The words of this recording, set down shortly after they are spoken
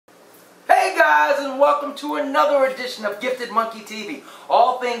guys, and welcome to another edition of Gifted Monkey TV,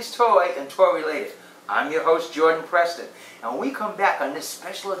 all things toy and toy related. I'm your host, Jordan Preston, and when we come back on this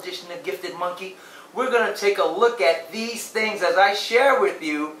special edition of Gifted Monkey, we're going to take a look at these things as I share with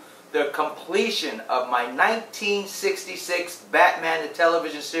you the completion of my 1966 Batman the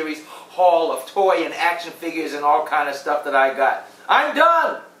Television Series haul of toy and action figures and all kind of stuff that I got. I'm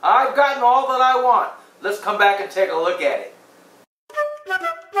done! I've gotten all that I want. Let's come back and take a look at it.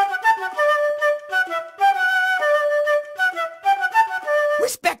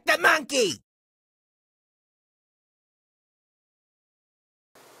 Respect the monkey!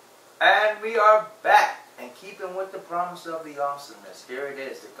 And we are back, and keeping with the promise of the awesomeness, here it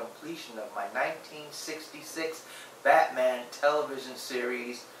is, the completion of my 1966 Batman television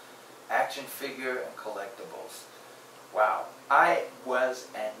series, action figure and collectibles. Wow, I was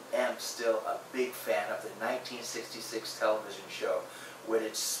and am still a big fan of the 1966 television show with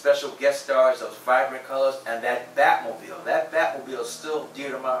its special guest stars, those vibrant colors, and that Batmobile. That Batmobile is still dear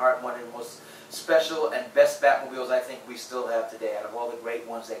to my heart, one of the most special and best Batmobiles I think we still have today out of all the great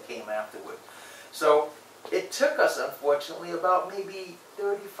ones that came afterward. So it took us, unfortunately, about maybe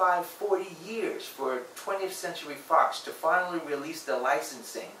 35, 40 years for 20th Century Fox to finally release the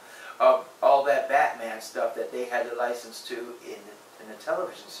licensing of all that Batman stuff that they had the license to in the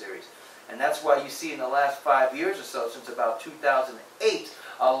television series. And that's why you see in the last 5 years or so, since about 2008,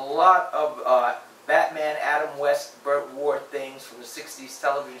 a lot of Batman, Adam West, Burt Ward things from the 60s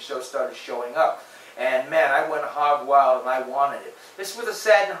television show started showing up. And man, I went hog wild and I wanted it. It's with a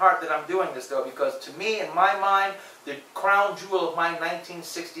saddened heart that I'm doing this though, because to me, in my mind, the crown jewel of my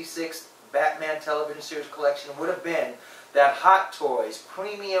 1966 Batman television series collection would have been that Hot Toys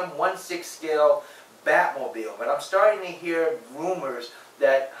premium 1/6 scale Batmobile. But I'm starting to hear rumors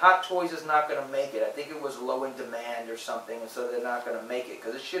that Hot Toys is not going to make it. I think it was low in demand or something, and so they're not going to make it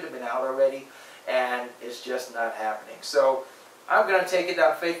because it should have been out already, and it's just not happening. So I'm going to take it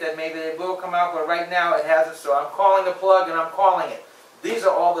on faith that maybe they will come out, but right now it hasn't, so I'm calling the plug and I'm calling it. These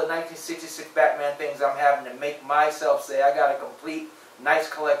are all the 1966 Batman things I'm having to make myself say I got a complete, nice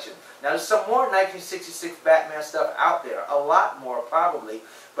collection. Now there's some more 1966 Batman stuff out there, a lot more probably,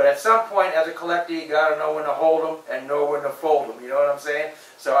 but at some point as a collector you got to know when to hold them and know when to fold them, you know what I'm saying?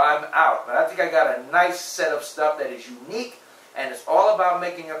 So I'm out, but I think I got a nice set of stuff that is unique, and it's all about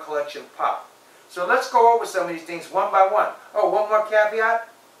making your collection pop. So let's go over some of these things one by one. Oh, one more caveat.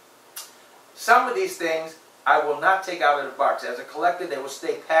 Some of these things I will not take out of the box. As a collector, they will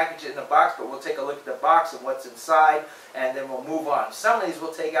stay packaged in the box, but we'll take a look at the box and what's inside, and then we'll move on. Some of these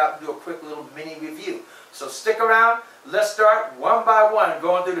we'll take out and do a quick little mini review. So stick around. Let's start one by one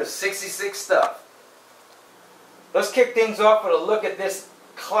going through the 66 stuff. Let's kick things off with a look at this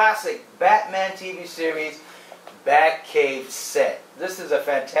classic Batman TV series Batcave set. This is a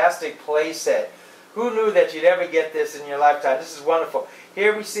fantastic play set. Who knew that you'd ever get this in your lifetime? This is wonderful.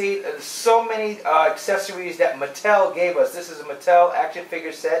 Here we see so many accessories that Mattel gave us. This is a Mattel action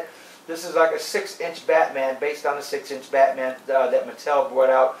figure set. This is like a 6-inch Batman based on the 6-inch Batman that Mattel brought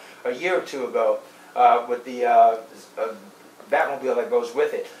out a year or two ago with the Batmobile that goes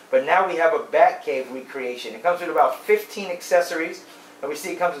with it. But now we have a Batcave recreation. It comes with about 15 accessories. And we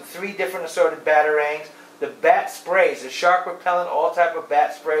see it comes with 3 different assorted batarangs. The bat sprays, the shark repellent, all type of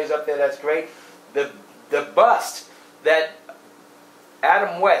bat sprays up there, that's great. The bust that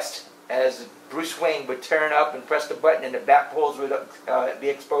Adam West, as Bruce Wayne, would turn up and press the button and the bat poles would be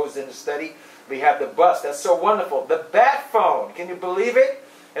exposed in the study. We have the bust, that's so wonderful. The bat phone, can you believe it?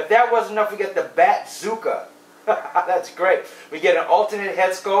 If that wasn't enough, we get the Bat-Zooka. That's great. We get an alternate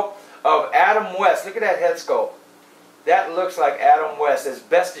head sculpt of Adam West. Look at that head sculpt. That looks like Adam West, as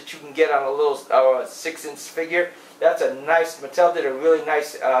best that you can get on a little 6-inch figure. That's a nice, Mattel did a really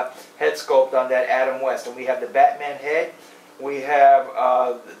nice head sculpt on that Adam West. And we have the Batman head. We have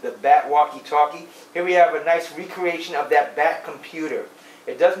the Bat walkie-talkie. Here we have a nice recreation of that Bat computer.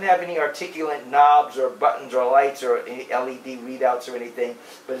 It doesn't have any articulate knobs or buttons or lights or any LED readouts or anything,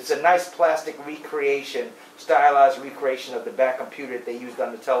 but it's a nice plastic recreation, stylized recreation of the Bat computer that they used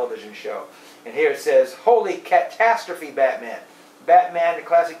on the television show. And here it says, Holy Catastrophe Batman. Batman, the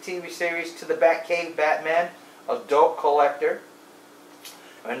classic TV series, to the Batcave Batman, adult collector.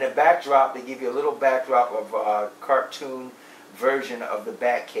 And the backdrop, they give you a little backdrop of a cartoon version of the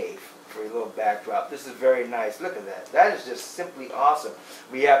Batcave for a little backdrop. This is very nice. Look at that. That is just simply awesome.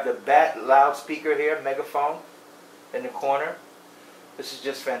 We have the Bat loudspeaker here, megaphone, in the corner. This is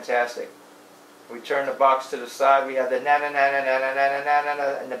just fantastic. We turn the box to the side. We have the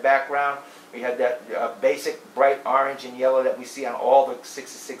na-na-na-na-na-na-na-na-na in the background. We have that basic bright orange and yellow that we see on all the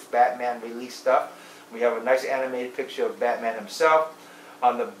 66 Batman release stuff. We have a nice animated picture of Batman himself.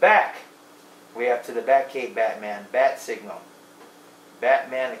 On the back, We have To the Batcave Batman, Bat Signal,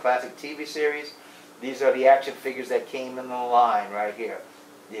 Batman, the classic TV series. These are the action figures that came in the line right here.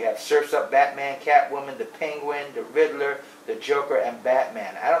 You have Surf's Up Batman, Catwoman, the Penguin, the Riddler, the Joker, and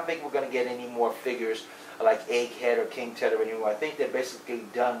Batman. I don't think we're going to get any more figures like Egghead or King Tut or anymore. I think they're basically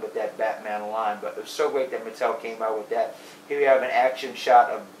done with that Batman line, but it was so great that Mattel came out with that. Here we have an action shot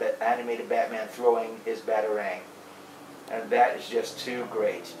of animated Batman throwing his Batarang. And that is just too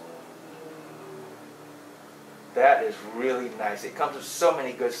great. That is really nice. It comes with so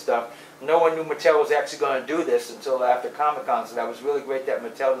many good stuff. No one knew Mattel was actually going to do this until after Comic-Con, so that was really great that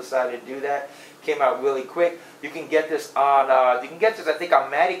Mattel decided to do that. Came out really quick. You can get this on, I think on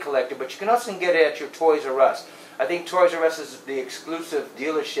Matty Collector, but you can also get it at your Toys R Us. I think Toys R Us is the exclusive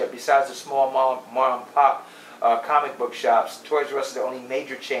dealership besides the small mom and pop comic book shops. Toys R Us is the only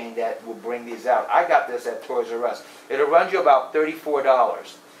major chain that will bring these out. I got this at Toys R Us. It'll run you about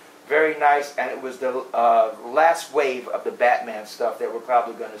 $34. Very nice, and it was the last wave of the Batman stuff that we're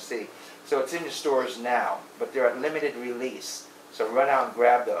probably going to see. So it's in the stores now, but they're at limited release. So run out and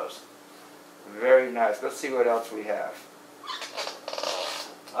grab those. Very nice. Let's see what else we have.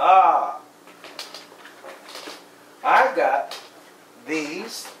 I got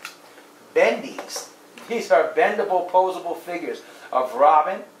these bendies. These are bendable, posable figures of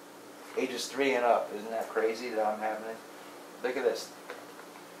Robin, ages 3 and up. Isn't that crazy that I'm having it? Look at this.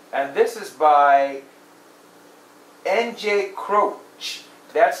 And this is by N.J. Croce.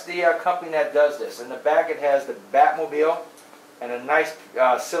 That's the company that does this. In the back it has the Batmobile and a nice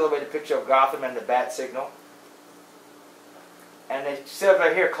silhouetted picture of Gotham and the Bat Signal. And it says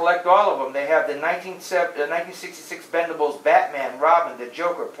right here, collect all of them. They have the 1966 Bendables Batman, Robin, the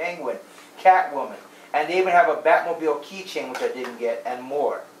Joker, Penguin, Catwoman. And they even have a Batmobile keychain, which I didn't get, and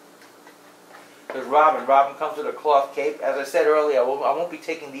more. There's Robin. Robin comes with a cloth cape. As I said earlier, I won't be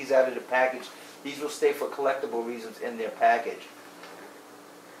taking these out of the package. These will stay for collectible reasons in their package.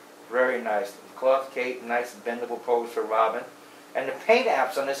 Very nice. Cloth cape, nice bendable pose for Robin. And the paint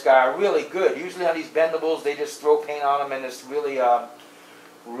apps on this guy are really good. Usually on these bendables, they just throw paint on them and it's really,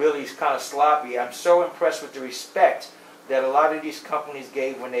 really kind of sloppy. I'm so impressed with the respect that a lot of these companies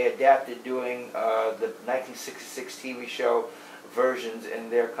gave when they adapted doing the 1966 TV show versions in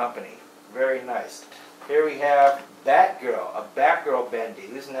their company. Very nice. Here we have Batgirl, a Batgirl bendy.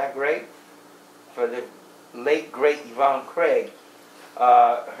 Isn't that great? For the late, great Yvonne Craig,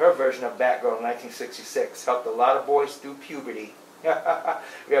 her version of Batgirl in 1966 helped a lot of boys through puberty.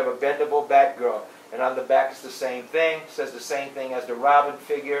 We have a bendable Batgirl. And on the back it's the same thing. It says the same thing as the Robin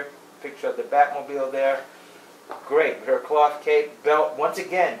figure. Picture of the Batmobile there. Great. Her cloth cape, belt. Once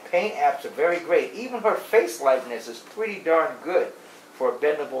again, paint apps are very great. Even her face likeness is pretty darn good for a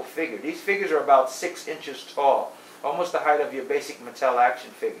bendable figure. These figures are about 6 inches tall. Almost the height of your basic Mattel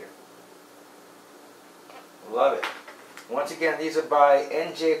action figure. Love it. Once again, these are by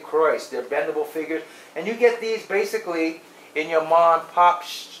N.J. Croce. They're bendable figures. And you get these basically in your mom and pop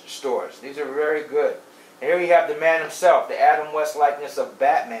stores. These are very good. And here you have the man himself, the Adam West likeness of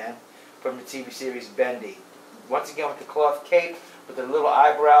Batman from the TV series Bendy. Once again with the cloth cape, with the little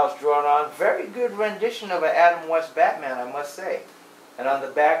eyebrows drawn on. Very good rendition of an Adam West Batman, I must say. And on the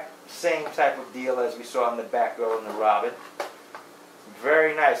back, same type of deal as we saw on the Batgirl and the Robin.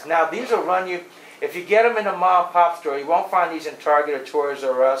 Very nice. Now these will run you, if you get them in a mom and pop store, you won't find these in Target or Toys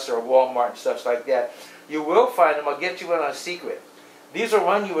R Us or Walmart and stuff like that. You will find them, I'll get you in on a secret. These will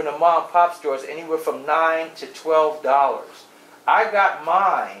run you in the mom and pop stores anywhere from $9 to $12. I got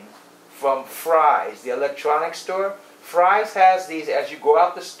mine from Fry's, the electronics store. Fry's has these as you go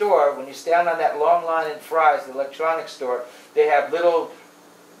out the store. When you stand on that long line in Fry's, the electronics store, they have a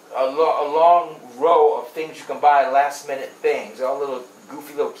long row of things you can buy, last minute things, all little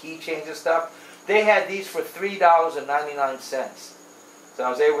goofy little keychains and stuff. They had these for $3.99. So I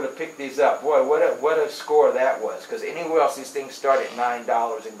was able to pick these up. Boy, what a score that was. Because anywhere else these things start at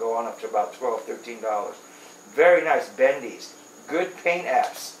 $9 and go on up to about $12, $13. Very nice bendies. Good paint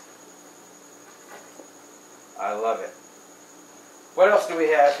apps. I love it. What else do we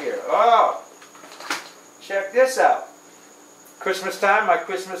have here? Oh, check this out. Christmas time, my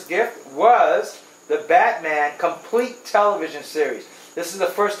Christmas gift was the Batman Complete Television Series. This is the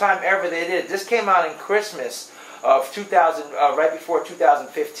first time ever they did it. This came out in Christmas of 2000, right before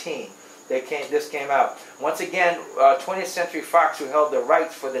 2015. This came out. Once again, 20th Century Fox, who held the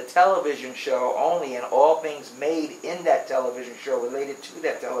rights for the television show only, and all things made in that television show related to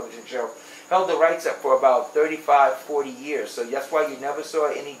that television show, held the rights up for about 35, 40 years. So that's why you never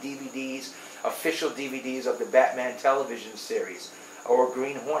saw any DVDs, official DVDs of the Batman television series, or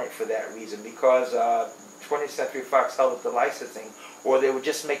Green Hornet for that reason, because 20th Century Fox held up the licensing, or they would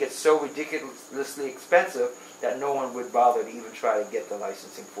just make it so ridiculously expensive that no one would bother to even try to get the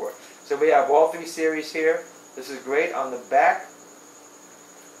licensing for it. So we have all 3 series here. This is great. On the back,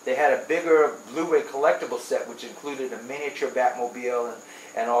 they had a bigger Blu-ray collectible set, which included a miniature Batmobile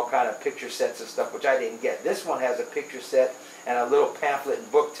and all kind of picture sets and stuff, which I didn't get. This one has a picture set and a little pamphlet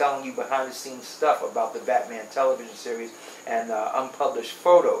and book telling you behind-the-scenes stuff about the Batman television series, and unpublished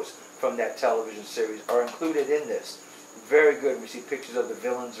photos from that television series are included in this. Very good. We see pictures of the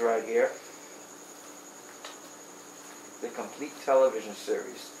villains right here. The complete television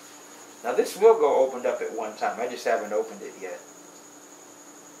series. Now this will go opened up at one time. I just haven't opened it yet.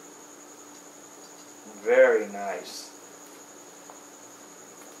 Very nice.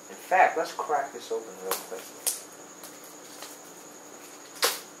 In fact, let's crack this open real quick.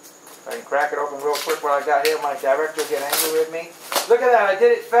 I can crack it open real quick while I got here. My director will get angry with me. Look at that. I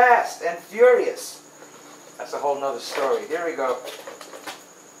did it fast and furious. That's a whole nother story. Here we go.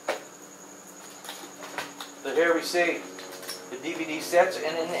 So here we see the DVD sets,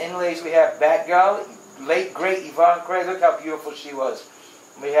 and in the inlays we have Batgirl, late great Yvonne Craig. Look how beautiful she was.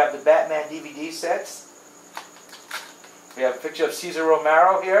 We have the Batman DVD sets. We have a picture of Cesar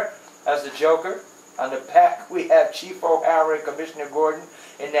Romero here as the Joker. On the back we have Chief O'Hara and Commissioner Gordon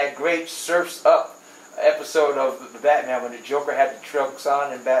in that great Surf's Up episode of the Batman when the Joker had the trunks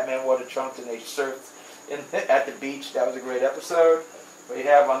on and Batman wore the trunks and they surfed at the beach. That was a great episode. We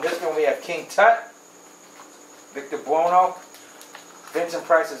have on this one we have King Tut, Victor Buono, Vincent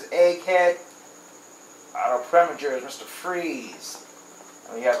Price's Egghead, Otto Preminger as Mr. Freeze.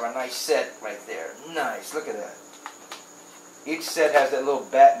 And we have our nice set right there. Nice, look at that. Each set has that little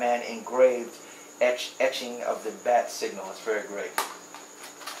Batman engraved etching of the bat signal. It's very great.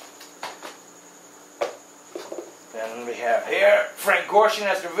 And we have here Frank Gorshin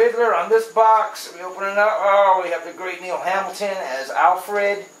as the Riddler on this box. We open it up. Oh, we have the great Neil Hamilton as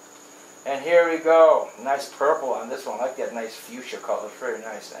Alfred. And here we go. Nice purple on this one. I like that nice fuchsia color. It's very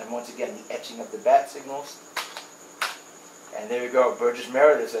nice. And once again, the etching of the bat signals. And there you go. Burgess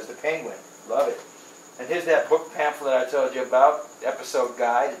Meredith as the Penguin. Love it. And here's that book pamphlet I told you about. Episode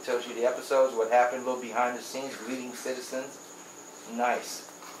guide. It tells you the episodes, what happened, a little behind the scenes, leading citizens. Nice.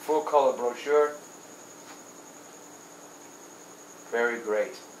 Full color brochure. Very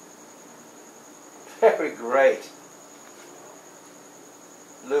great. Very great.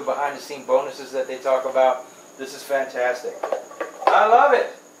 A little behind the scene bonuses that they talk about. This is fantastic. I love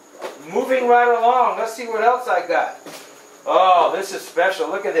it. Moving right along. Let's see what else I got. Oh, this is special.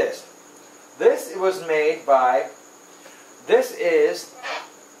 Look at this. This was made by, this is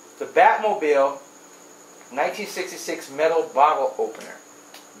the Batmobile 1966 metal bottle opener.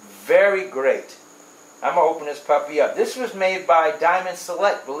 Very great. I'm going to open this puppy up. This was made by Diamond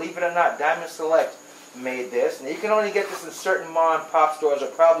Select. Believe it or not, Diamond Select made this. Now you can only get this in certain mom and pop stores or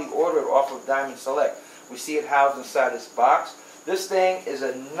probably order it off of Diamond Select. We see it housed inside this box. This thing is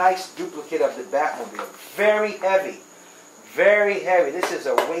a nice duplicate of the Batmobile. Very heavy. Very heavy. This is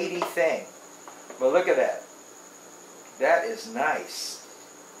a weighty thing. But look at that. That is nice.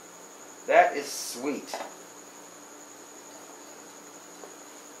 That is sweet.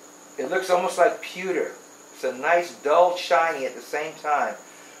 It looks almost like pewter. It's a nice, dull, shiny at the same time.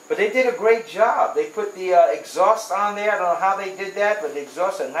 But they did a great job. They put the exhaust on there. I don't know how they did that, but the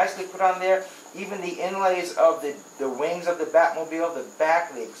exhausts are nicely put on there. Even the inlays of the wings of the Batmobile, the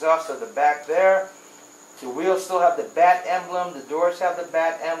back, the exhaust of the back there. The wheels still have the bat emblem. The doors have the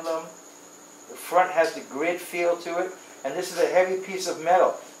bat emblem. The front has the grid feel to it. And this is a heavy piece of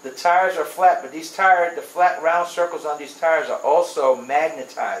metal. The tires are flat, but these tires, the flat round circles on these tires are also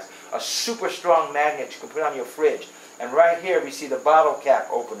magnetized. A super strong magnet you can put on your fridge. And right here we see the bottle cap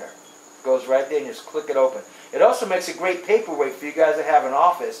opener. It goes right there and you just click it open. It also makes a great paperweight for you guys that have an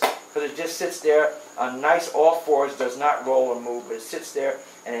office, because it just sits there on nice all fours, does not roll or move, but it sits there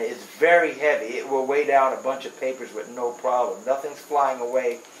and it is very heavy. It will weigh down a bunch of papers with no problem. Nothing's flying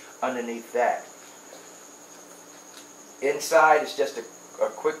away underneath that. Inside is just a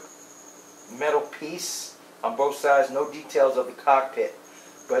quick metal piece on both sides, no details of the cockpit.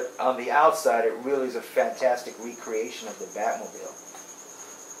 But on the outside, it really is a fantastic recreation of the Batmobile.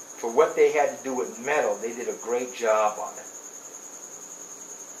 For what they had to do with metal, they did a great job on it.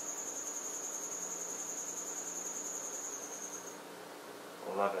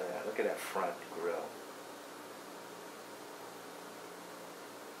 Love that. Look at that front grille.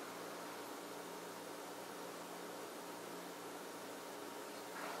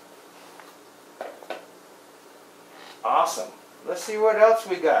 Awesome. Let's see what else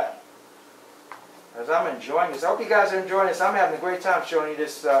we got. as I'm enjoying this. I hope you guys are enjoying this. I'm having a great time showing you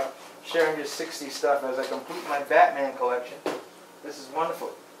this, sharing this 60s stuff as I complete my Batman collection. This is wonderful.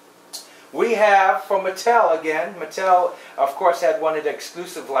 We have, from Mattel again, Mattel, of course, had one of the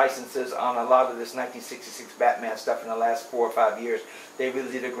exclusive licenses on a lot of this 1966 Batman stuff in the last 4 or 5 years. They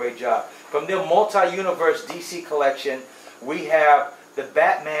really did a great job. From their multi-universe DC collection, we have the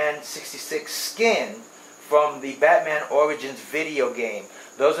Batman 66 skin from the Batman Origins video game.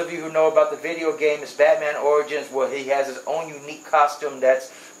 Those of you who know about the video game, it's Batman Origins, where he has his own unique costume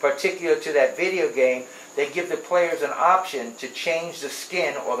that's particular to that video game. They give the players an option to change the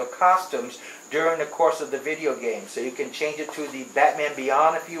skin or the costumes during the course of the video game. So you can change it to the Batman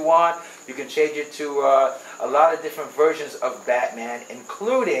Beyond if you want. You can change it to a lot of different versions of Batman,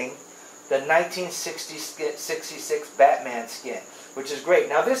 including the 1966 Batman skin, which is great.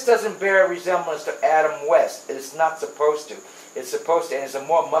 Now this doesn't bear a resemblance to Adam West. It's not supposed to. It's supposed to, and it's a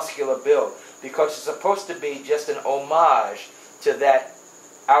more muscular build, because it's supposed to be just an homage to that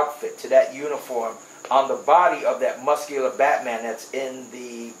outfit, to that uniform on the body of that muscular Batman that's in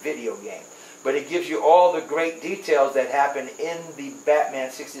the video game. But it gives you all the great details that happen in the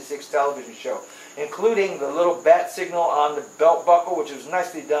Batman 66 television show, including the little bat signal on the belt buckle, which was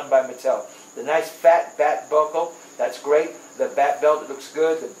nicely done by Mattel. The nice fat bat buckle, that's great. The bat belt looks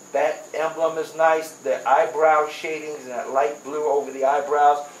good. The bat emblem is nice. The eyebrow shadings and that light blue over the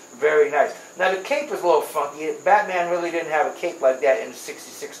eyebrows, very nice. Now the cape is a little funky. Batman really didn't have a cape like that in the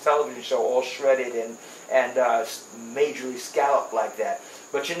 66 television show, all shredded and majorly scalloped like that.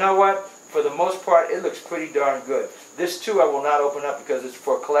 But you know what? For the most part, it looks pretty darn good. This too I will not open up because it's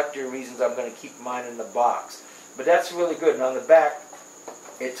for collector reasons. I'm going to keep mine in the box. But that's really good. And on the back,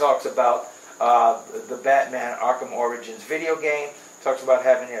 it talks about the Batman Arkham Origins video game. It talks about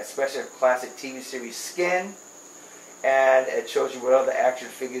having a special classic TV series skin. And it shows you what other action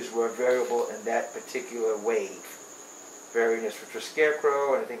figures were available in that particular wave. Variants which were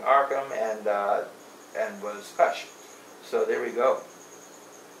Scarecrow, anything Arkham, and was Hush. So there we go.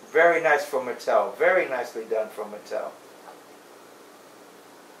 Very nice from Mattel. Very nicely done from Mattel.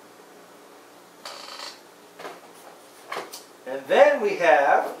 And then we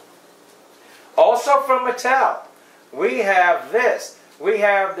have, also from Mattel, we have this. We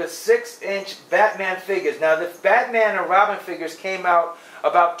have the 6-inch Batman figures. Now, the Batman and Robin figures came out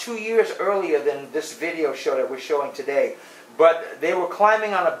about 2 years earlier than this video show that we're showing today. But they were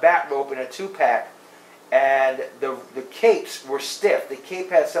climbing on a bat rope in a 2-pack, and the capes were stiff. The cape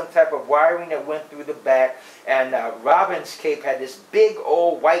had some type of wiring that went through the back, and Robin's cape had this big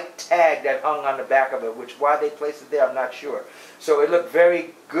old white tag that hung on the back of it, which why they placed it there, I'm not sure. So it looked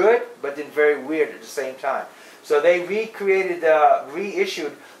very good, but then very weird at the same time. So they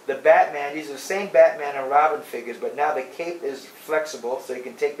reissued the Batman. These are the same Batman and Robin figures, but now the cape is flexible, so you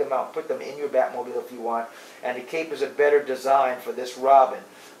can take them out and put them in your Batmobile if you want. And the cape is a better design for this Robin.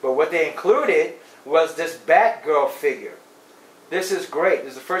 But what they included was this Batgirl figure. This is great.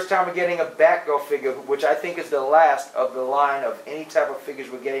 This is the first time we're getting a Batgirl figure, which I think is the last of the line of any type of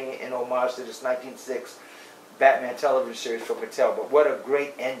figures we're getting in homage to this 1906 Batman television series from Mattel. But what a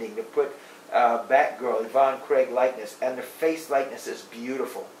great ending to put Batgirl, Yvonne Craig likeness, and the face likeness is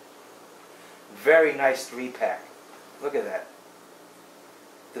beautiful. Very nice 3-pack. Look at that.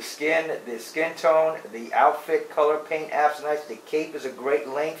 The skin tone, the outfit, color paint, absolutely nice. The cape is a great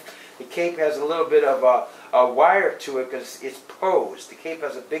length. The cape has a little bit of a wire to it because it's posed. The cape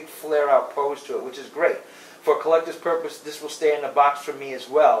has a big flare-out pose to it, which is great. For collector's purpose, this will stay in the box for me as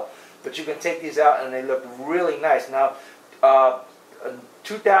well. But you can take these out and they look really nice. Now,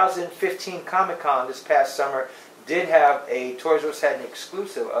 2015 Comic-Con this past summer did have a Toys R Us had an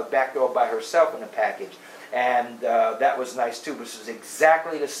exclusive of Batgirl by herself in the package, and that was nice too. This is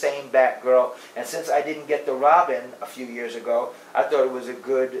exactly the same Batgirl, and since I didn't get the Robin a few years ago, I thought it was a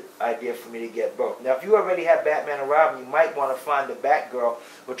good idea for me to get both. Now, if you already have Batman and Robin, you might want to find the Batgirl,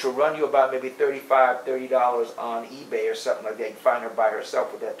 which will run you about maybe $35, $30 on eBay or something like that. You can find her by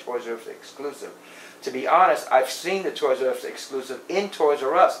herself with that Toys R Us exclusive. To be honest, I've seen the Toys R Us exclusive in Toys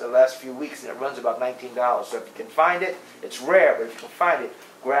R Us the last few weeks, and it runs about $19. So if you can find it, it's rare, but if you can find it,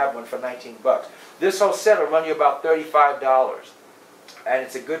 grab one for 19 bucks. This whole set will run you about $35, and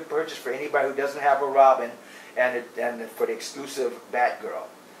it's a good purchase for anybody who doesn't have a Robin, and for the exclusive Batgirl.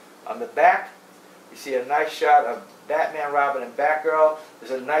 On the back, you see a nice shot of Batman, Robin, and Batgirl.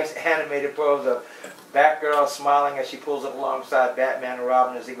 There's a nice animated pose of Batgirl smiling as she pulls up alongside Batman and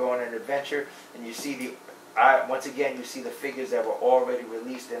Robin as they go on an adventure. And you see once again, you see the figures that were already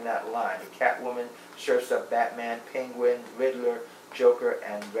released in that line. The Catwoman, shirts up Batman, Penguin, Riddler, Joker,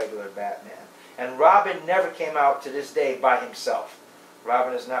 and regular Batman. And Robin never came out to this day by himself.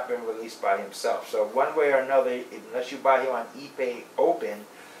 Robin has not been released by himself. So one way or another, unless you buy him on eBay open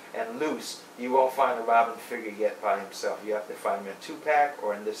and loose, you won't find a Robin figure yet by himself. You have to find him in a 2-pack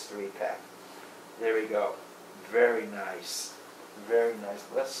or in this 3-pack. There we go. Very nice. Very nice.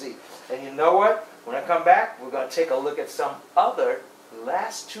 Let's see. And you know what? When I come back, we're going to take a look at some other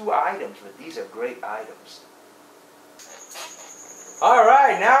last 2 items, but these are great items.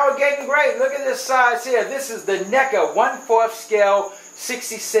 Alright, now we're getting great. Look at this size here. This is the NECA 1/4 scale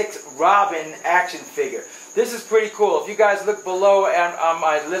 66 Robin action figure. This is pretty cool. If you guys look below on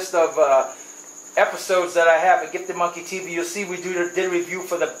my list of episodes that I have at Gifted Monkey TV, you'll see we did a review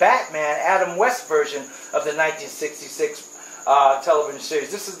for the Batman Adam West version of the 1966 television series.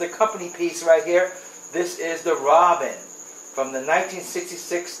 This is the company piece right here. This is the Robin from the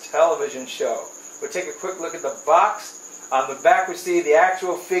 1966 television show. We'll take a quick look at the box. On the back we see the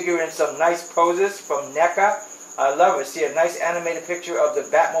actual figure in some nice poses from NECA. I love it. See a nice animated picture of the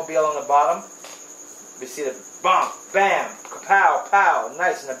Batmobile on the bottom. We see the bump, bam, pow, pow,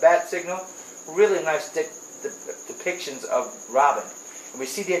 nice, and the bat signal. Really nice depictions of Robin. And we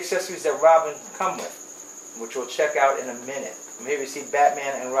see the accessories that Robin come with, which we'll check out in a minute. And here we see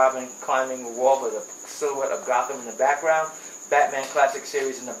Batman and Robin climbing a wall with a silhouette of Gotham in the background. Batman Classic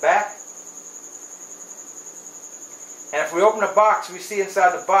Series in the back. And if we open the box, we see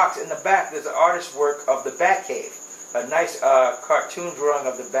inside the box, in the back, there's an artist's work of the Batcave. A nice cartoon drawing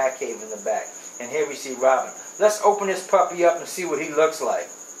of the Batcave in the back. And here we see Robin. Let's open this puppy up and see what he looks like.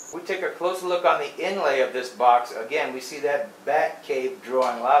 We take a closer look on the inlay of this box. Again, we see that Batcave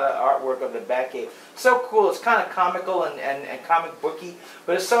drawing, a lot of artwork of the Batcave. So cool. It's kind of comical and comic booky,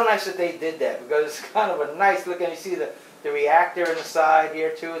 but it's so nice that they did that because it's kind of a nice look. And you see the reactor in the side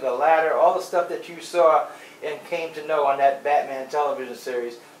here too, the ladder, all the stuff that you saw and came to know on that Batman television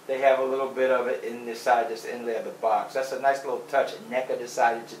series. They have a little bit of it in this side, this inlay of the box. That's a nice little touch that NECA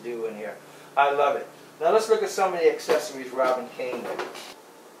decided to do in here. I love it. Now let's look at some of the accessories Robin came with.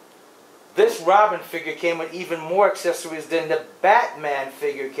 This Robin figure came with even more accessories than the Batman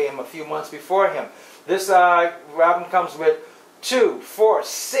figure came a few months before him. This Robin comes with 2, 4,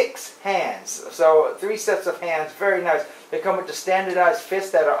 6 hands. So 3 sets of hands. Very nice. They come with the standardized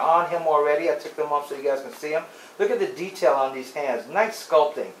fists that are on him already. I took them off so you guys can see them. Look at the detail on these hands. Nice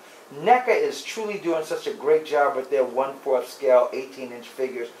sculpting. NECA is truly doing such a great job with their 1/4 scale 18-inch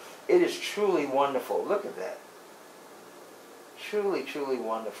figures. It is truly wonderful. Look at that. Truly, truly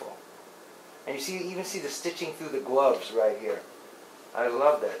wonderful. And you even see the stitching through the gloves right here. I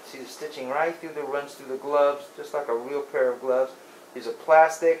love that. See the stitching right through runs through the gloves, just like a real pair of gloves. These are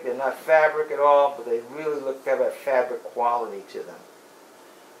plastic. They're not fabric at all, but they really have that fabric quality to them.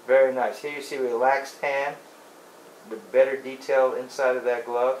 Very nice. Here you see a relaxed hand with better detail inside of that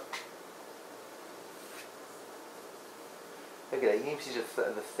glove. Look at that. You can see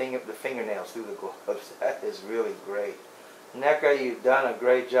the fingernails through the gloves. That is really great. NECA, you've done a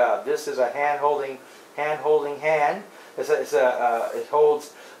great job. This is a hand-holding hand. It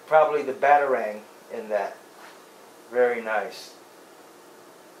holds probably the Batarang in that. Very nice.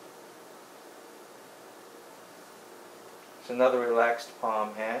 It's another relaxed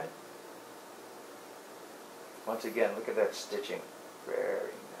palm hand. Once again, look at that stitching.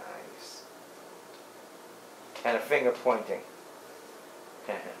 Very nice. And a finger pointing.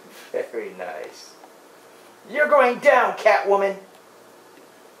 Very nice. You're going down, Catwoman!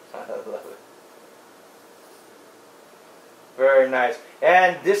 I love it. Very nice.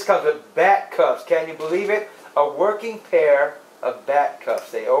 And this comes with bat cuffs. Can you believe it? A working pair of bat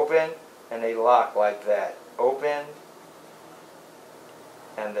cuffs. They open and they lock like that. Open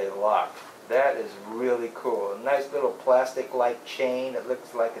and they lock. That is really cool. A nice little plastic-like chain. It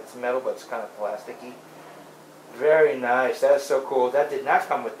looks like it's metal, but it's kind of plasticky. Very nice. That is so cool. That did not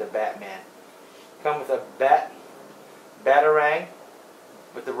come with the Batman. Come with a Batarang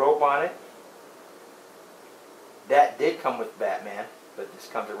with the rope on it. That did come with Batman, but this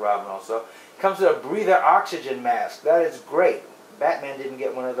comes with Robin also. It comes with a breather oxygen mask. That is great. Batman didn't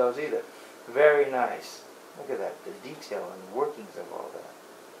get one of those either. Very nice. Look at that, the detail and the workings of all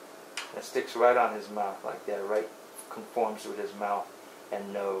that. That sticks right on his mouth like that, right conforms with his mouth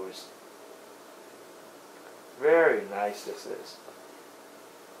and nose. Very nice this is.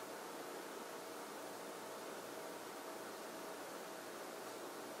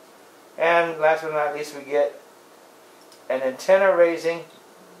 And last but not least, we get an antenna-raising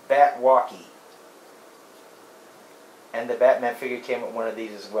bat walkie. And the Batman figure came with one of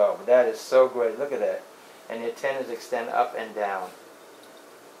these as well. But that is so great. Look at that. And the antennas extend up and down.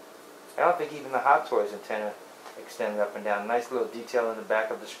 I don't think even the Hot Toys antenna extend up and down. Nice little detail in the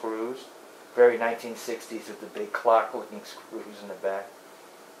back of the screws. Very 1960s with the big clock-looking screws in the back.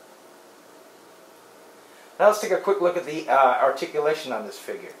 Now let's take a quick look at the articulation on this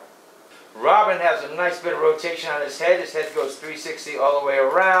figure. Robin has a nice bit of rotation on his head. His head goes 360 all the way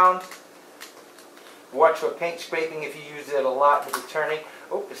around. Watch for paint scraping if you use it a lot with the turning.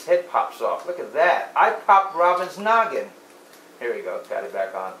 Oh, his head pops off. Look at that. I popped Robin's noggin. Here we go. Got it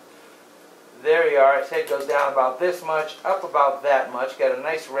back on. There you are. His head goes down about this much, up about that much. Got a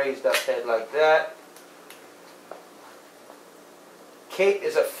nice raised up head like that. Cape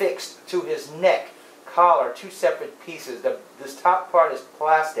is affixed to his neck. Collar, two separate pieces. This top part is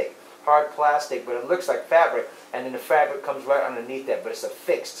plastic, hard plastic, but it looks like fabric, and then the fabric comes right underneath that, but it's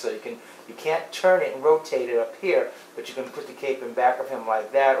affixed, so you can't turn it and rotate it up here, but you can put the cape in back of him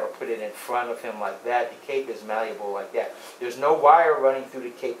like that, or put it in front of him like that. The cape is malleable like that. There's no wire running through the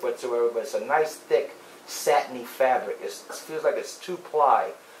cape whatsoever, but it's a nice thick satiny fabric. It feels like it's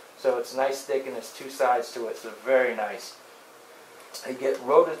 2-ply, so it's nice thick and there's two sides to it, so very nice. You get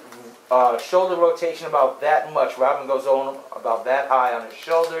shoulder rotation about that much. Robin goes on about that high on his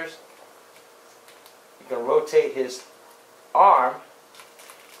shoulders. You can rotate his arm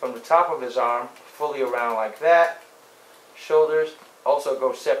from the top of his arm fully around like that. Shoulders also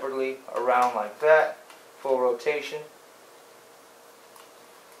go separately around like that. Full rotation.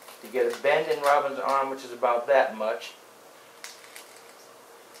 You get a bend in Robin's arm, which is about that much.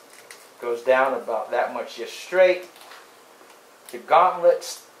 Goes down about that much just straight. The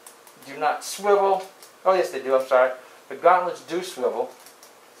gauntlets do not swivel. Oh yes, they do, I'm sorry. The gauntlets do swivel,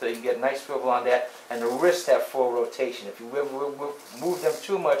 so you can get a nice swivel on that. And the wrists have full rotation. If you move them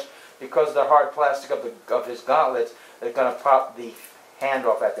too much, because of the hard plastic of his gauntlets, they're going to pop the hand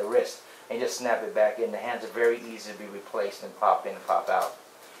off at the wrist. And just snap it back in. The hands are very easy to be replaced and pop in and pop out.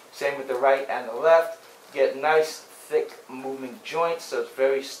 Same with the right and the left. Get nice, thick moving joints, so it's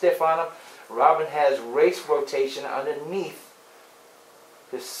very stiff on them. Robin has race rotation underneath.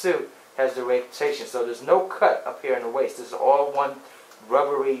 His suit has the rotation, so there's no cut up here in the waist. This is all one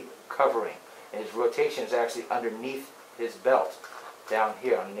rubbery covering. And his rotation is actually underneath his belt, down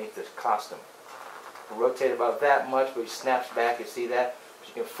here underneath this costume. Rotate about that much, but he snaps back, you see that? So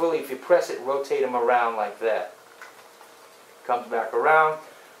you can fully, if you press it, rotate him around like that. Comes back around.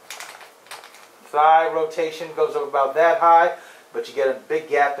 Thigh rotation goes up about that high, but you get a big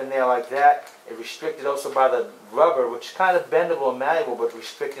gap in there like that. It's restricted also by the rubber, which is kind of bendable and malleable, but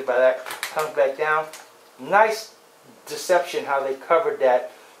restricted by that. Comes back down. Nice deception how they covered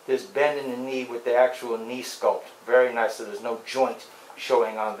that, this bend in the knee with the actual knee sculpt. Very nice, so there's no joint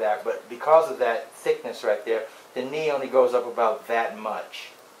showing on that. But because of that thickness right there, the knee only goes up about that much.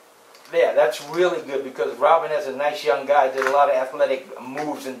 Yeah, that's really good because Robin, as a nice young guy, did a lot of athletic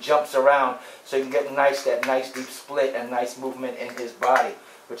moves and jumps around, so you can get that nice deep split and nice movement in his body,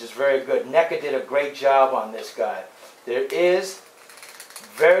 which is very good. NECA did a great job on this guy. There is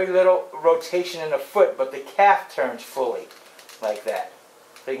very little rotation in the foot, but the calf turns fully like that.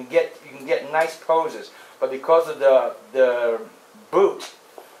 So you can get nice poses, but because of the boot,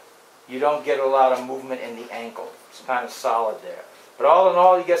 you don't get a lot of movement in the ankle. It's kind of solid there. But all in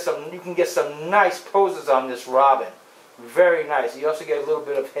all, you can get some nice poses on this Robin. Very nice. You also get a little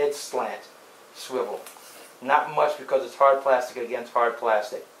bit of head slant, swivel. Not much because it's hard plastic against hard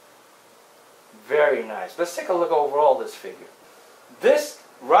plastic. Very nice. Let's take a look overall at this figure. This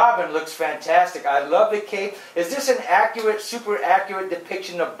Robin looks fantastic. I love the cape. Is this an accurate, super accurate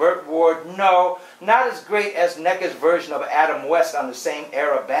depiction of Burt Ward? No, not as great as NECA's version of Adam West on the same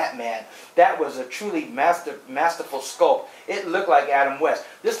era Batman. That was a truly masterful sculpt. It looked like Adam West.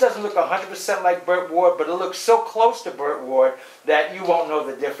 This doesn't look 100% like Burt Ward, but it looks so close to Burt Ward that you won't know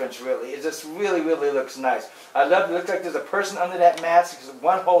the difference really. It just really, really looks nice. I love it. It looks like there's a person under that mask. It's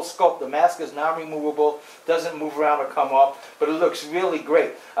one whole sculpt. The mask is non-removable, doesn't move around or come off, but it looks really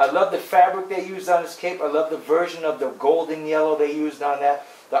great. I love the fabric they used on his cape. I love the version of the golden yellow they used on that.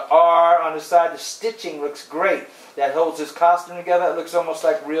 The R on the side, the stitching looks great. That holds his costume together. It looks almost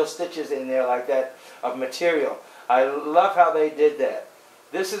like real stitches in there like that of material. I love how they did that.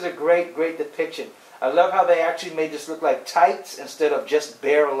 This is a great, great depiction. I love how they actually made this look like tights instead of just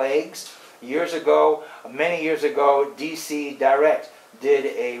bare legs. Years ago, many years ago, DC Direct did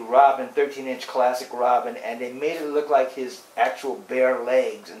a Robin, 13-inch classic Robin, and they made it look like his actual bare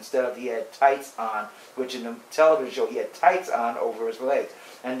legs instead of he had tights on, which in the television show he had tights on over his legs.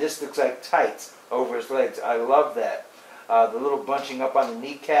 And this looks like tights over his legs. I love that. The little bunching up on the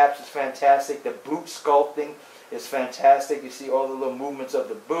kneecaps is fantastic. The boot sculpting is fantastic. You see all the little movements of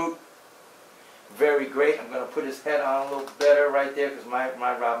the boot. Very great. I'm going to put his head on a little better right there because my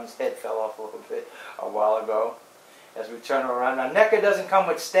Robin's head fell off a little bit a while ago. as we turn around. Now, NECA doesn't come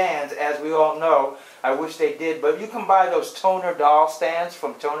with stands, as we all know. I wish they did, but you can buy those toner doll stands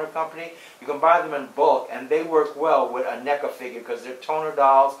from Toner Company. You can buy them in bulk, and they work well with a NECA figure because they're toner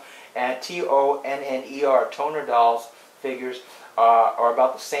dolls, and T-O-N-N-E-R, toner dolls figures are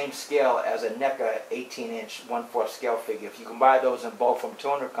about the same scale as a NECA 18-inch 1/4 scale figure. If you can buy those in bulk from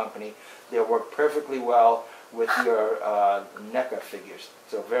Toner Company, they'll work perfectly well with your NECA figures.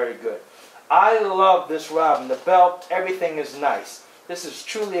 So very good. I love this Robin. The belt, everything is nice. This is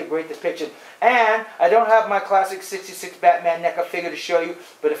truly a great depiction. And I don't have my classic 66 Batman NECA figure to show you,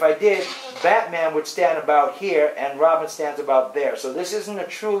 but if I did, Batman would stand about here and Robin stands about there. So this isn't a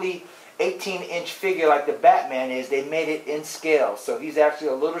truly 18-inch figure like the Batman is. They made it in scale. So he's actually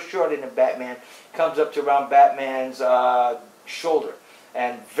a little shorter than Batman. Comes up to around Batman's shoulder.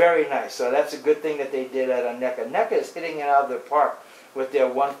 And very nice. So that's a good thing that they did at a NECA. NECA is hitting it out of the park with their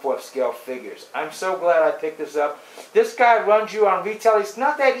 1/4 scale figures. I'm so glad I picked this up. This guy runs you on retail. It's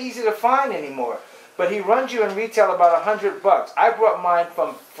not that easy to find anymore, but he runs you in retail about $100. I brought mine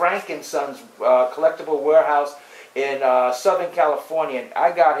from Frank & Son's collectible warehouse in Southern California, and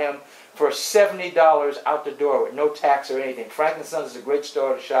I got him for $70 out the door with no tax or anything. Frank & Son's is a great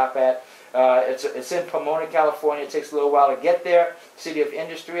store to shop at. It's in Pomona, California. It takes a little while to get there. City of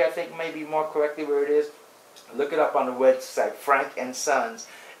Industry, I think, maybe more correctly where it is. Look it up on the website, Frank & Sons,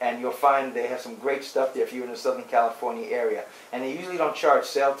 and you'll find they have some great stuff there if you're in the Southern California area. And they usually don't charge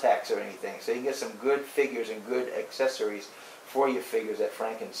sale tax or anything, so you can get some good figures and good accessories for your figures at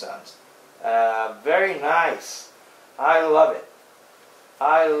Frank & Sons. Very nice. I love it.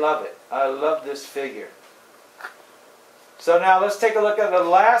 I love it. I love this figure. So now let's take a look at the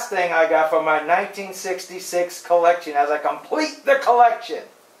last thing I got from my 1966 collection as I complete the collection.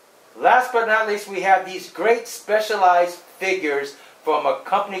 Last but not least, we have these great specialized figures from a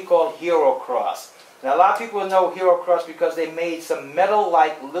company called Hero Cross. Now, a lot of people know Hero Cross because they made some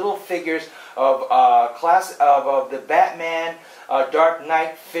metal-like little figures of the Batman, Dark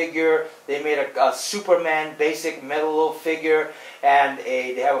Knight figure. They made a Superman basic metal little figure, and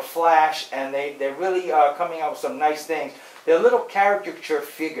they have a Flash, and they're really coming out with some nice things. They're little caricature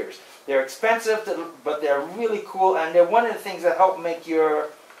figures. They're expensive, but they're really cool, and they're one of the things that help make your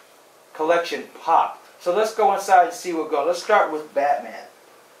collection pop. So let's go inside and see what goes. Let's start with Batman.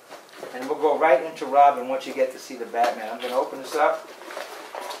 And we'll go right into Robin once you get to see the Batman. I'm going to open this up.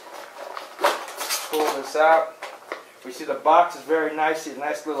 Pull this out. We see the box is very nice. It's a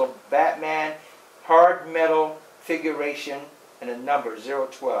nice little Batman hard metal figuration and a number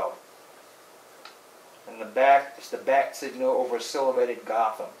 012. And the back is the bat signal over silhouetted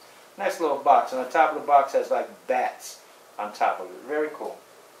Gotham. Nice little box. And the top of the box has like bats on top of it. Very cool.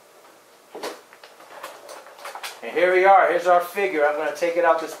 And here we are. Here's our figure. I'm going to take it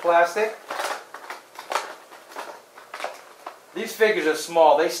out this plastic. These figures are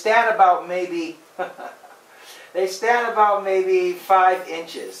small. They stand about maybe 5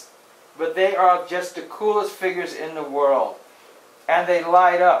 inches. But they are just the coolest figures in the world. And they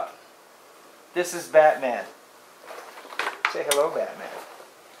light up. This is Batman. Say hello, Batman.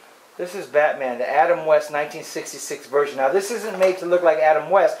 This is Batman, the Adam West 1966 version. Now, this isn't made to look like Adam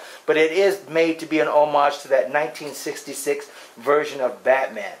West, but it is made to be an homage to that 1966 version of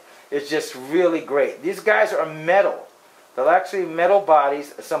Batman. It's just really great. These guys are metal. They're actually metal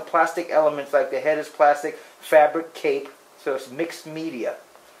bodies, some plastic elements like the head is plastic, fabric cape, so it's mixed media.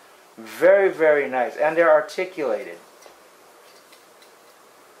 Very, very nice. And they're articulated.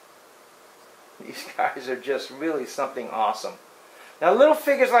 These guys are just really something awesome. Now, little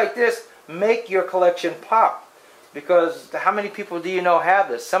figures like this make your collection pop. Because how many people do you know have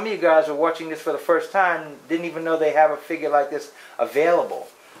this? Some of you guys are watching this for the first time, didn't even know they have a figure like this available.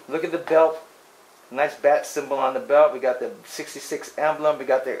 Look at the belt. Nice bat symbol on the belt. We got the 66 emblem. We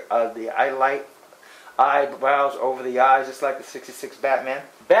got the eyebrows over the eyes, just like the 66 Batman.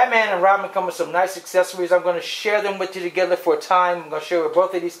 Batman and Robin come with some nice accessories. I'm going to share them with you together for a time. I'm going to show you what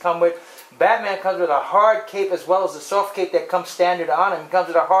both of these come with. Batman comes with a hard cape as well as a soft cape that comes standard on him. He comes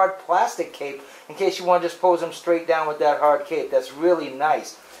with a hard plastic cape in case you want to just pose him straight down with that hard cape. That's really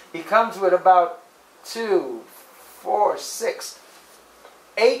nice. He comes with about 2, 4, 6,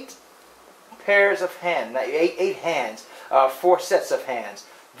 8 pairs of hands. 8 hands. 4 sets of hands.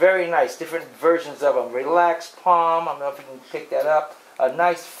 Very nice. Different versions of them. Relaxed palm. I don't know if you can pick that up. A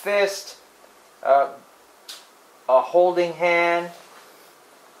nice fist. A holding hand.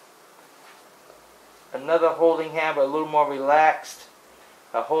 Another holding hand, but a little more relaxed.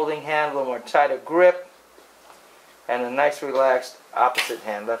 A holding hand, a little more tighter grip. And a nice relaxed opposite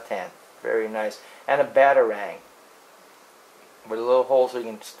hand, left hand. Very nice. And a batarang with a little hole so you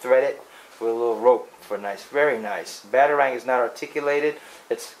can thread it. with a little rope for nice. Very nice. Batarang is not articulated.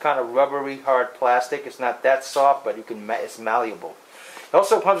 It's kind of rubbery, hard plastic. It's not that soft, but it's malleable. It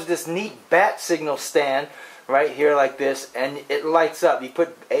also comes with this neat bat signal stand right here like this, and it lights up. You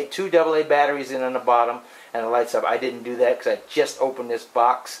put two AA batteries in on the bottom, and it lights up. I didn't do that because I just opened this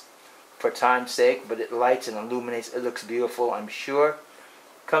box for time's sake, but it lights and illuminates. It looks beautiful, I'm sure.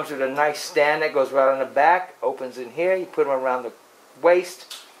 Comes with a nice stand that goes right on the back, opens in here. You put them around the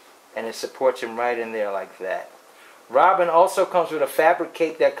waist, and it supports him right in there like that. Robin also comes with a fabric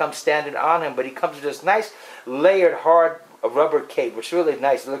cape that comes standard on him, but he comes with this nice layered hard rubber cape, which is really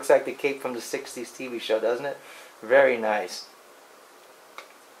nice. It looks like the cape from the 60s TV show, doesn't it? Very nice.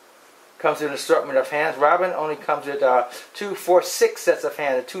 Comes with an assortment of hands. Robin only comes with 2, 4, 6 sets of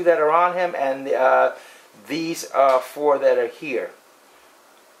hands. The 2 that are on him, and these 4 that are here.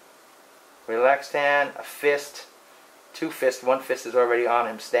 Relaxed hand, a fist, 2 fists. 1 fist is already on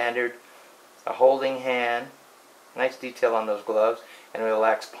him, standard. A holding hand. Nice detail on those gloves. And a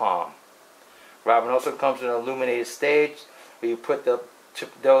relaxed palm. Robin also comes with an illuminated stage where you put the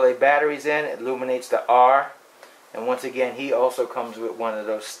AA batteries in. It illuminates the R. And once again, he also comes with one of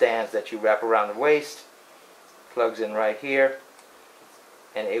those stands that you wrap around the waist. Plugs in right here.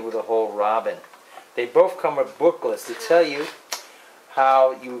 And able to hold Robin. They both come with booklets to tell you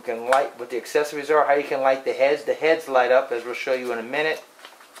how you can light, what the accessories are, how you can light the heads. The heads light up, as we'll show you in a minute.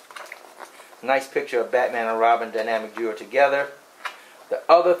 Nice picture of Batman and Robin dynamic duo together. The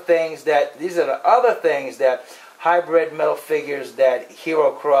other things that, these are the other things that hybrid metal figures that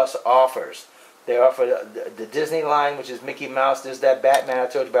Hero Cross offers. They offer the Disney line, which is Mickey Mouse. There's that Batman I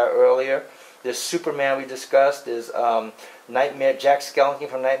told you about earlier. There's Superman we discussed. There's Nightmare, Jack Skellington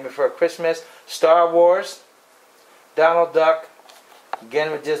from Nightmare Before Christmas. Star Wars, Donald Duck,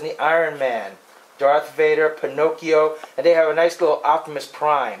 again with Disney, Iron Man, Darth Vader, Pinocchio, and they have a nice little Optimus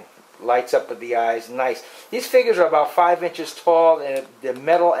Prime. Lights up with the eyes, nice. These figures are about 5 inches tall, and the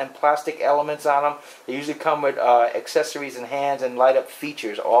metal and plastic elements on them. They usually come with accessories and hands and light up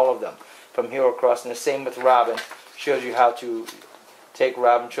features, all of them, from Hero Cross. And the same with Robin. Shows you how to take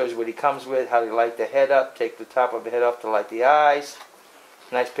Robin, shows you what he comes with, how to light the head up, take the top of the head off to light the eyes.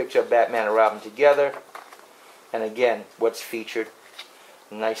 Nice picture of Batman and Robin together. And again, what's featured.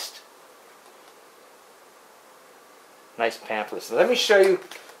 Nice pamphlets. Let me show you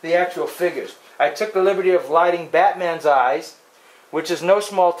the actual figures. I took the liberty of lighting Batman's eyes, which is no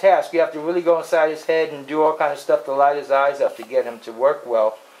small task. You have to really go inside his head and do all kind of stuff to light his eyes up to get him to work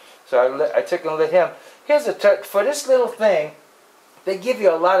well. So I took and lit him. Here's a for this little thing, they give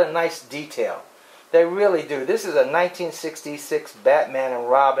you a lot of nice detail. They really do. This is a 1966 Batman and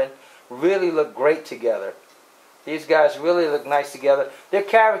Robin. Really look great together. These guys really look nice together. They're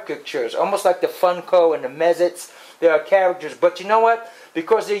caricatures, almost like the Funko and the Mezits. They are characters, but you know what?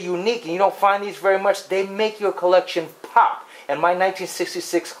 Because they're unique and you don't find these very much, they make your collection pop. And my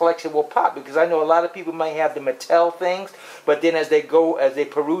 1966 collection will pop because I know a lot of people might have the Mattel things, but then as they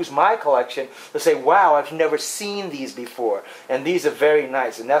peruse my collection, they'll say, wow, I've never seen these before. And these are very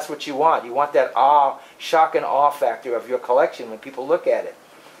nice, and that's what you want. You want that awe, shock and awe factor of your collection when people look at it.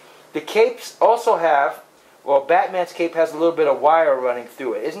 The capes also have, well, Batman's cape has a little bit of wire running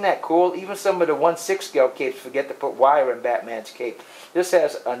through it. Isn't that cool? Even some of the 1/6 scale capes forget to put wire in Batman's cape. This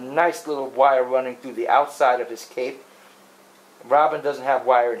has a nice little wire running through the outside of his cape. Robin doesn't have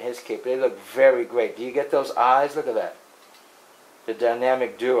wire in his cape. They look very great. Do you get those eyes? Look at that. The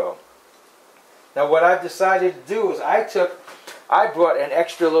dynamic duo. Now what I've decided to do is I brought an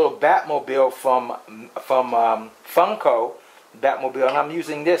extra little Batmobile from Funko. Batmobile, and I'm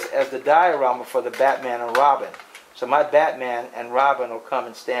using this as the diorama for the Batman and Robin. So my Batman and Robin will come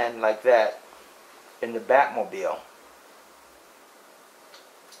and stand like that in the Batmobile.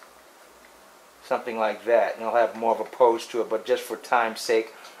 Something like that. And I'll have more of a pose to it, but just for time's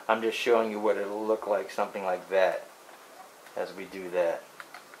sake, I'm just showing you what it'll look like, something like that, as we do that.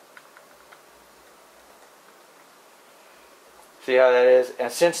 See how that is?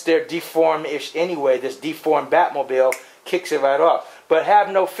 And since they're deformed-ish anyway, this deformed Batmobile kicks it right off. But have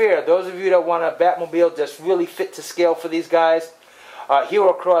no fear. Those of you that want a Batmobile that's really fit to scale for these guys,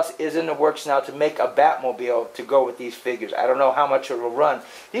 Hero Cross is in the works now to make a Batmobile to go with these figures. I don't know how much it will run.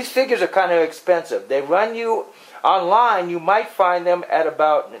 These figures are kind of expensive. They run you online, you might find them at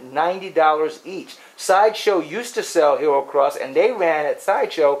about $90 each. Sideshow used to sell Hero Cross, and they ran at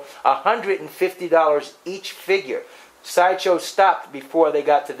Sideshow $150 each figure. Sideshow stopped before they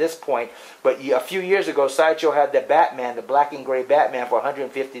got to this point, but a few years ago, Sideshow had the Batman, the black and gray Batman, for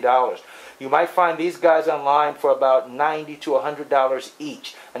 $150. You might find these guys online for about $90 to $100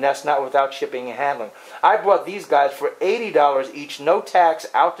 each, and that's not without shipping and handling. I bought these guys for $80 each, no tax,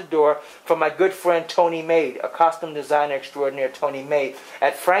 out the door, from my good friend Tony Maid, a costume designer extraordinaire, Tony Maid,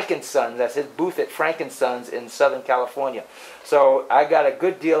 at Frankensons. That's his booth at Frankensons in Southern California. So I got a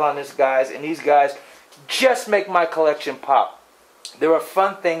good deal on this, guys, and these guys just make my collection pop. They're a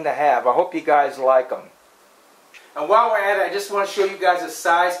fun thing to have. I hope you guys like them. And while we're at it, I just want to show you guys the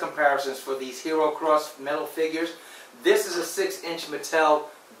size comparisons for these Hero Cross metal figures. This is a 6-inch Mattel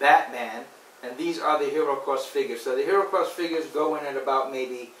Batman, and these are the Hero Cross figures. So the Hero Cross figures go in at about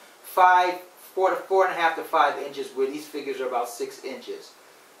maybe 4.5 to 5 inches, where these figures are about 6 inches.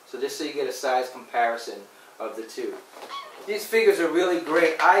 So just so you get a size comparison of the two. These figures are really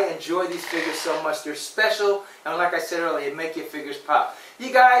great. I enjoy these figures so much. They're special, and like I said earlier, they make your figures pop.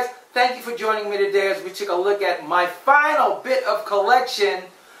 You guys, thank you for joining me today as we took a look at my final bit of collection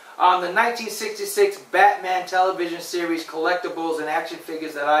on the 1966 Batman television series collectibles and action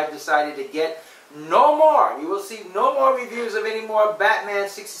figures that I've decided to get. No more. You will see no more reviews of any more Batman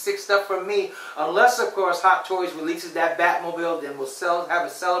 66 stuff from me, unless, of course, Hot Toys releases that Batmobile. Then we'll have a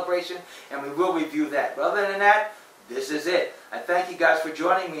celebration, and we will review that. But other than that, this is it. I thank you guys for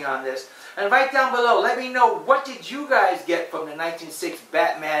joining me on this. And right down below, let me know, what did you guys get from the 1906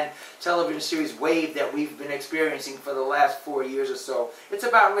 Batman television series wave that we've been experiencing for the last 4 years or so. It's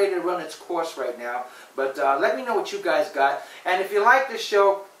about ready to run its course right now. But let me know what you guys got. And if you like this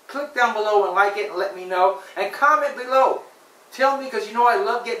show, click down below and like it and let me know. And comment below. Tell me, because you know I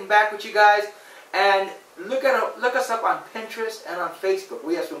love getting back with you guys. And look us up on Pinterest and on Facebook.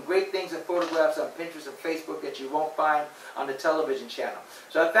 We have some great things and photographs on Pinterest and Facebook that you won't find on the television channel.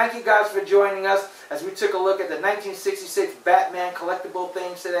 So I thank you guys for joining us as we took a look at the 1966 Batman collectible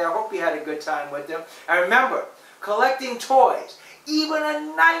things today. I hope you had a good time with them. And remember, collecting toys, even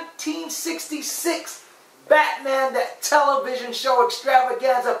a 1966 Batman, that television show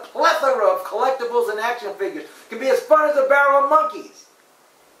extravaganza, plethora of collectibles and action figures, can be as fun as a barrel of monkeys.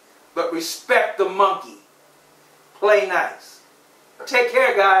 But respect the monkey. Play nice. Take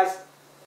care, guys.